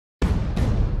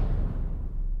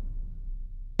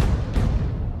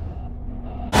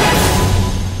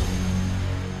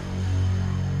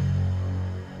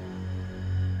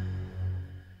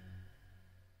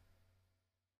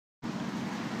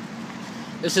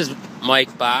This is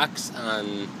Mike Box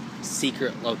on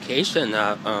Secret Location.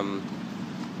 I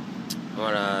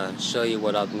want to show you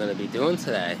what I'm going to be doing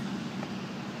today.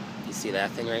 You see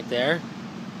that thing right there?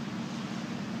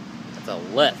 That's a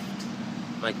lift.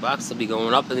 Mike Box will be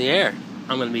going up in the air.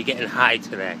 I'm going to be getting high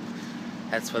today.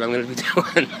 That's what I'm going to be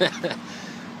doing.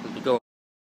 I'll be going.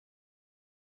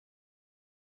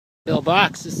 Bill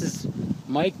Box, this is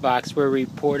Mike Box. We're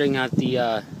reporting at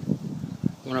the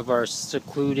one of our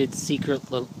secluded secret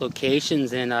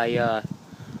locations, and I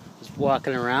was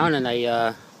walking around and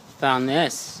I found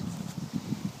this.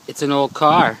 It's an old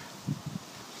car.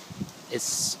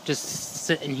 It's just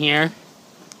sitting here.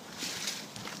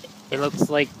 It looks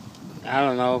like, I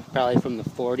don't know, probably from the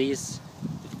 40s,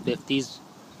 50s.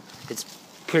 It's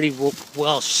pretty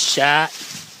well shot.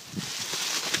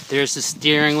 There's the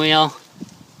steering wheel.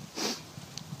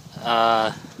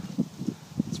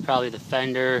 It's probably the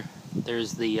fender.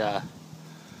 There's the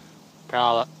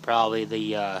probably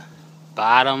the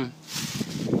bottom.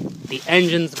 The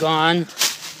engine's gone,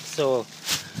 so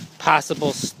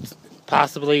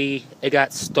possibly it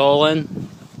got stolen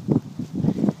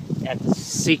at the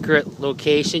secret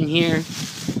location here.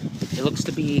 It looks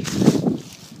to be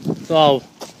all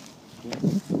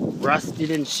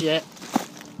rusted and shit.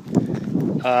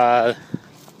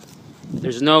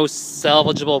 There's no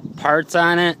salvageable parts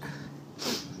on it.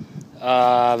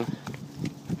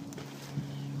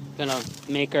 Gonna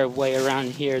make our way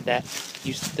around here. That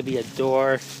used to be a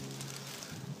door.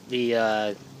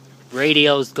 The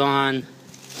radio's gone.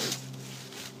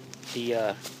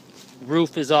 The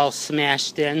roof is all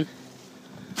smashed in.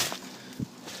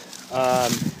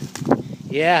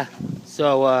 Yeah,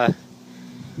 so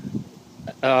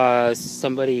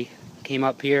somebody came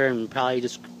up here and probably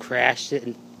just crashed it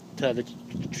into the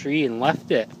tree and left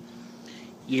it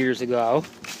years ago.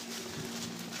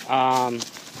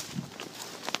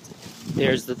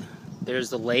 There's the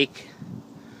lake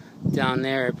down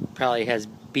there. It probably has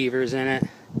beavers in it.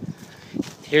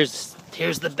 Here's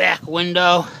the back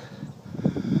window.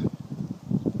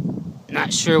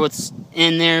 Not sure what's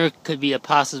in there. Could be a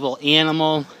possible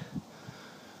animal.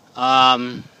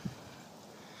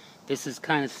 This is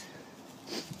kind of,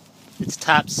 it's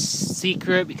top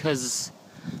secret because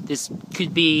this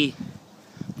could be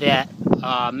that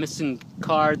missing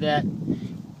car that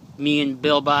me and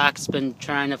Bill Box been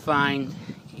trying to find,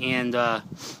 and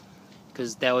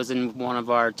because that was in one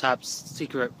of our top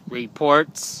secret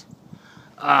reports.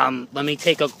 Let me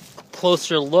take a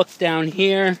closer look down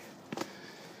here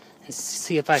and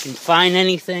see if I can find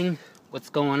anything.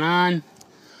 What's going on?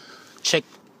 Check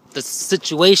the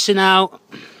situation out.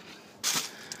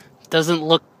 Doesn't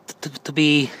look to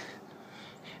be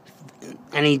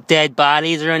any dead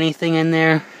bodies or anything in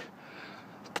there.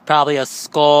 Probably a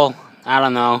skull. I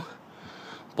don't know.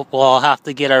 But we'll have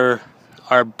to get our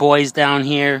boys down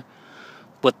here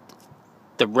with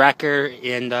the wrecker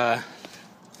and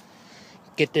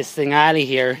get this thing out of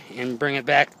here and bring it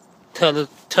back to the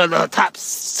top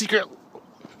secret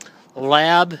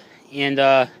lab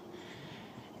and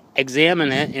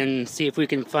examine it and see if we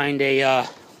can find a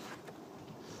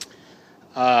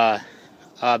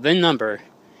VIN number.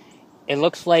 It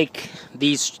looks like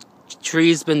these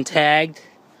trees been tagged.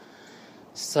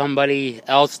 Somebody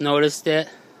else noticed it,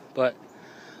 but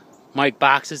Mike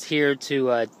Box is here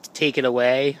to take it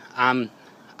away. I'm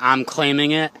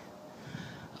claiming it.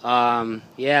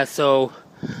 Yeah, so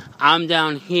I'm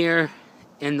down here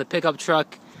in the pickup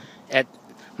truck at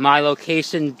my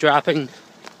location, dropping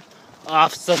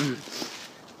off some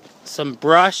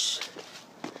brush.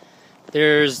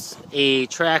 There's a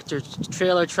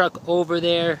trailer truck over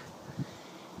there.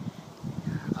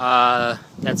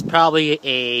 That's probably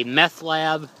a meth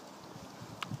lab.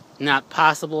 Not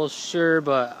possible, sure,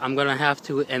 but I'm gonna have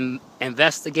to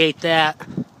investigate that.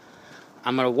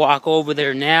 I'm gonna walk over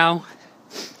there now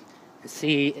and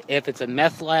see if it's a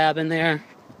meth lab in there.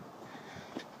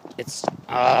 It's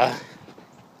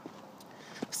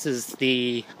this is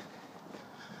the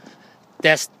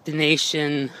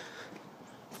destination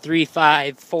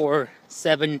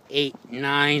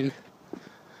 354789.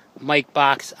 Mike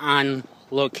Box on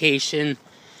location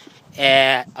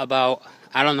at about,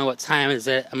 I don't know what time is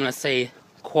it. I'm gonna say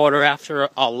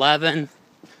 11:15.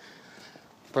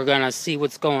 We're gonna see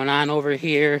what's going on over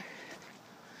here.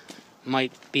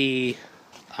 Might be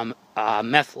a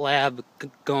meth lab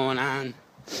going on.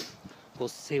 We'll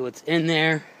see what's in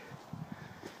there.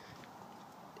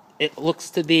 It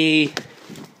looks to be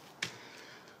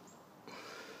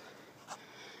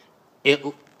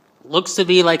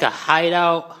like a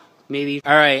hideout, maybe.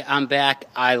 Alright, I'm back.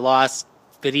 I lost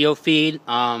video feed.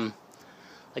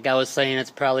 Like I was saying,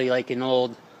 it's probably like an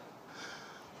old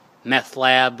meth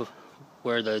lab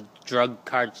where the drug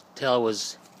cartel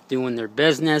was doing their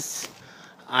business.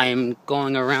 I'm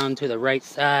going around to the right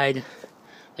side.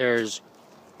 There's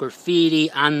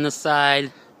graffiti on the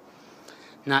side.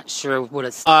 Not sure what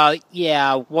it's...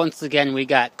 yeah, once again we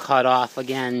got cut off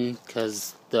again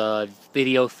because the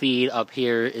video feed up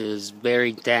here is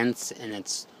very dense and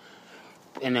it's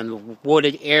in a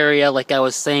wooded area. Like I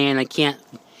was saying, I can't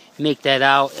make that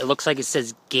out. It looks like it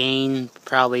says gain,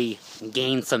 probably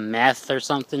gain some meth or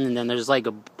something, and then there's like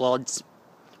a blood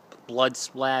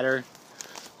splatter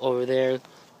over there.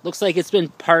 Looks like it's been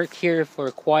parked here for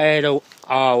quite a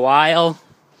while.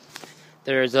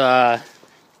 There's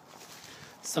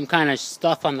some kind of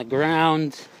stuff on the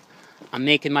ground. I'm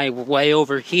making my way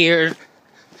over here.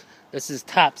 This is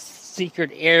top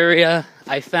secret area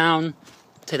I found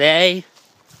today.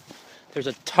 There's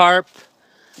a tarp.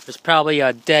 There's probably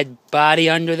a dead body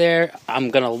under there. I'm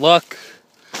gonna look.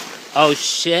 Oh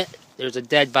shit, there's a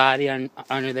dead body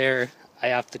under there. I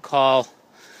have to call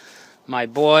my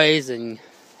boys and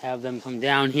have them come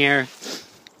down here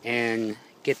and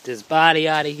get this body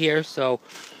out of here. So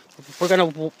we're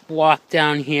gonna walk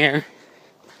down here,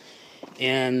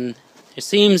 and it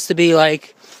seems to be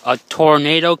like a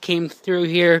tornado came through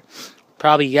here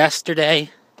probably yesterday.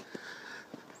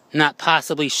 Not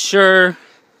possibly sure,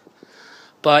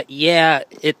 but yeah,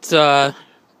 it's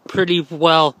pretty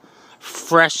well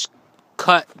fresh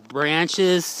cut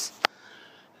branches.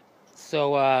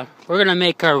 So we're gonna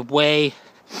make our way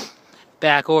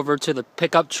back over to the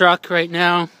pickup truck right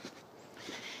now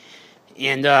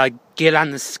and get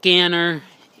on the scanner,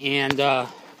 and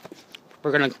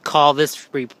we're gonna call this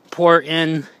report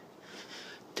in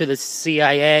to the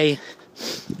CIA.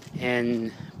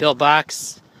 And Bill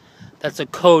Box, that's a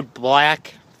code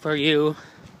black for you.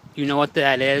 You know what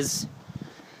that is.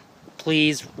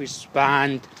 Please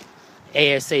respond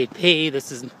ASAP.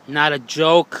 This is not a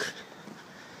joke.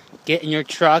 Get in your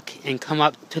truck and come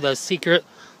up to the secret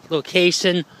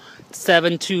location,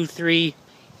 723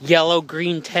 yellow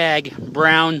green tag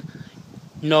brown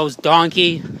nose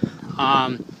donkey.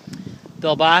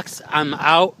 Bill Box, I'm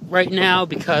out right now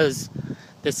because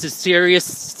this is a serious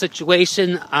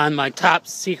situation on my top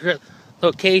secret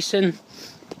location.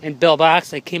 And Bill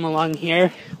Box, I came along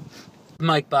here.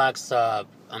 Mike Box,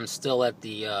 I'm still at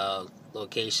the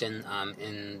location. I'm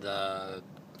in the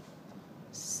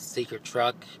secret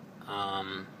truck.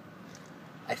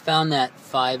 I found that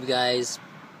Five Guys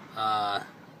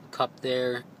cup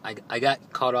there. I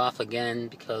got cut off again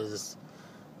because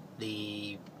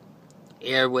the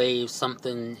airwaves,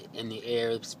 something in the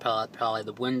air, it's probably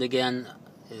the wind again,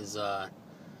 is it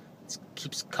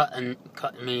keeps cutting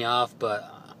me off. But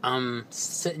I'm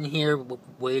sitting here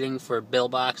waiting for Bill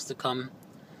Box to come.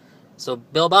 So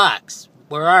Bill Box,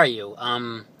 where are you?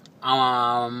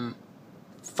 I'm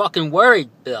fucking worried,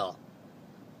 Bill.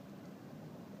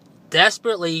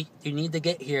 Desperately, you need to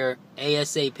get here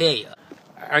ASAP.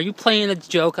 Are you playing a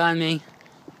joke on me?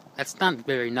 That's not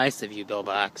very nice of you, Bill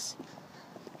Box.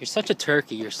 You're such a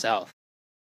turkey yourself.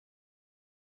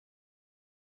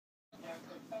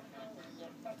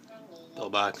 Bill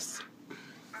Box,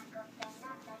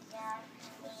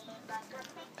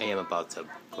 I am about to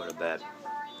go to bed.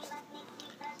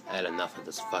 I had enough of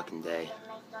this fucking day.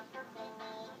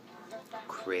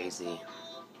 Crazy.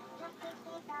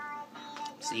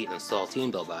 Just eating a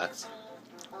saltine, Bill Box.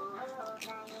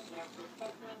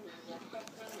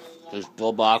 Does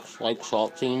Bill Box like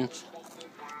saltines?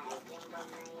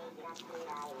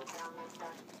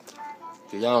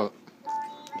 If you don't,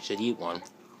 you should eat one.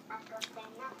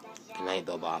 Good night,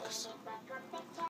 Bill Box.